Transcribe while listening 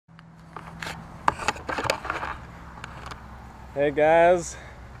Hey guys,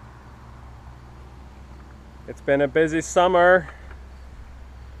 it's been a busy summer.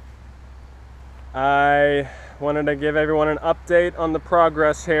 I wanted to give everyone an update on the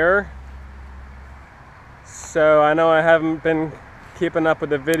progress here. So I know I haven't been keeping up with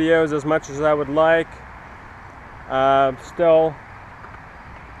the videos as much as I would like. Still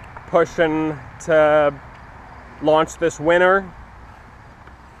pushing to launch this winter.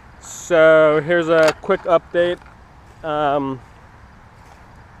 So here's a quick update.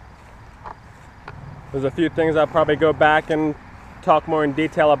 There's a few things I'll probably go back and talk more in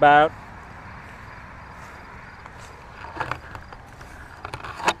detail about.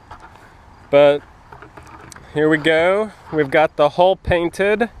 But here we go. We've got the hull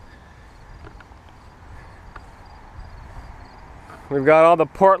painted. We've got all the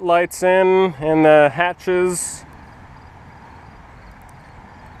port lights in and the hatches.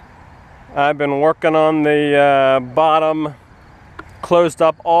 I've been working on the bottom, closed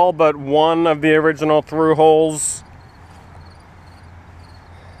up all but one of the original through holes.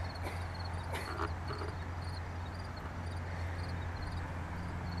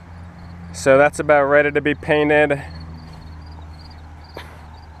 So that's about ready to be painted.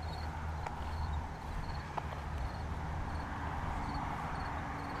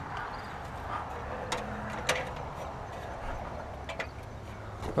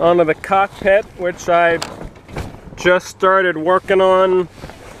 Onto the cockpit, which I just started working on.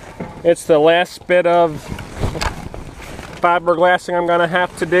 It's the last bit of fiberglassing I'm gonna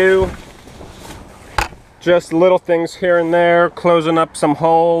have to do. Just little things here and there, closing up some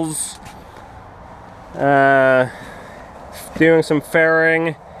holes, doing some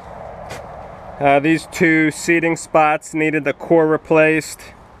fairing. These two seating spots needed the core replaced.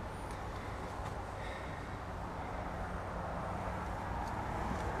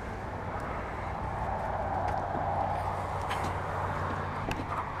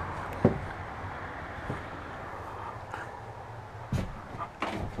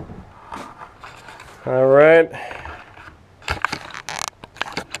 All right.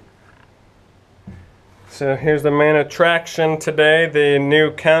 So here's the main attraction today, the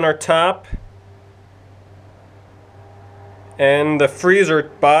new countertop and the freezer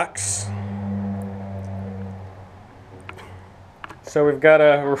box. So we've got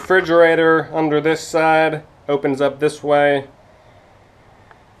a refrigerator under this side, opens up this way.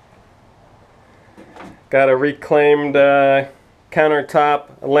 Got a reclaimed countertop,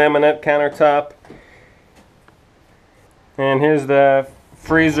 a laminate countertop. And here's the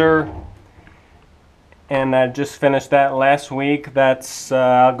freezer, and I just finished that last week. That's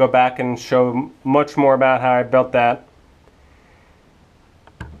I'll go back and show much more about how I built that.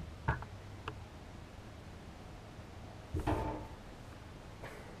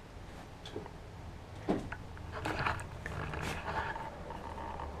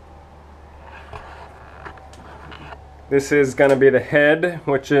 This is going to be the head,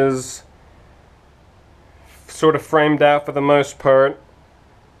 which is sort of framed out for the most part.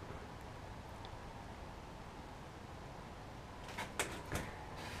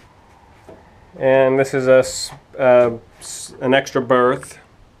 And this is an extra berth.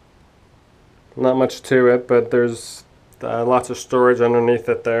 Not much to it, but there's lots of storage underneath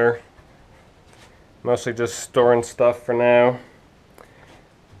it there. Mostly just storing stuff for now.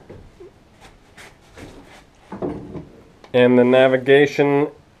 And the navigation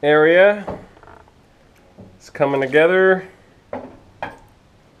area is coming together.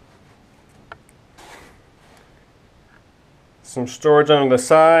 Some storage under the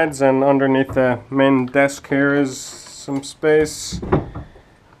sides, and underneath the main desk here is some space.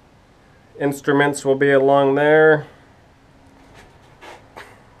 Instruments will be along there.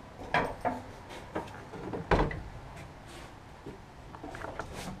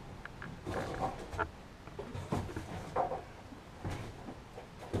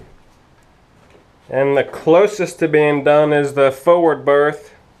 And the closest to being done is the forward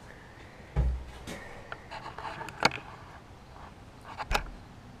berth.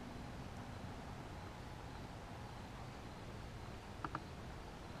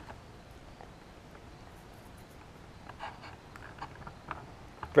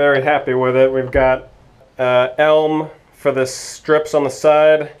 Very happy with it. We've got elm for the strips on the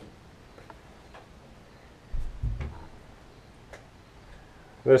side.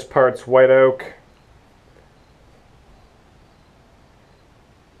 This part's white oak.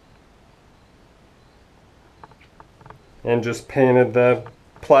 And just painted the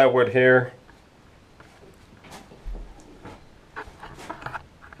plywood here.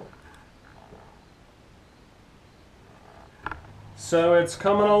 So it's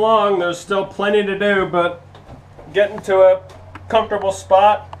coming along. There's still plenty to do, but getting to it. comfortable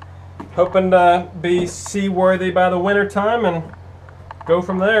spot. Hoping to be seaworthy by the winter time and go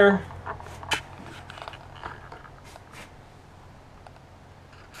from there.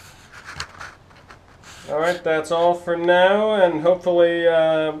 Alright, that's all for now, and hopefully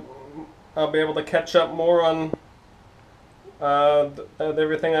I'll be able to catch up more on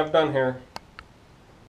everything I've done here.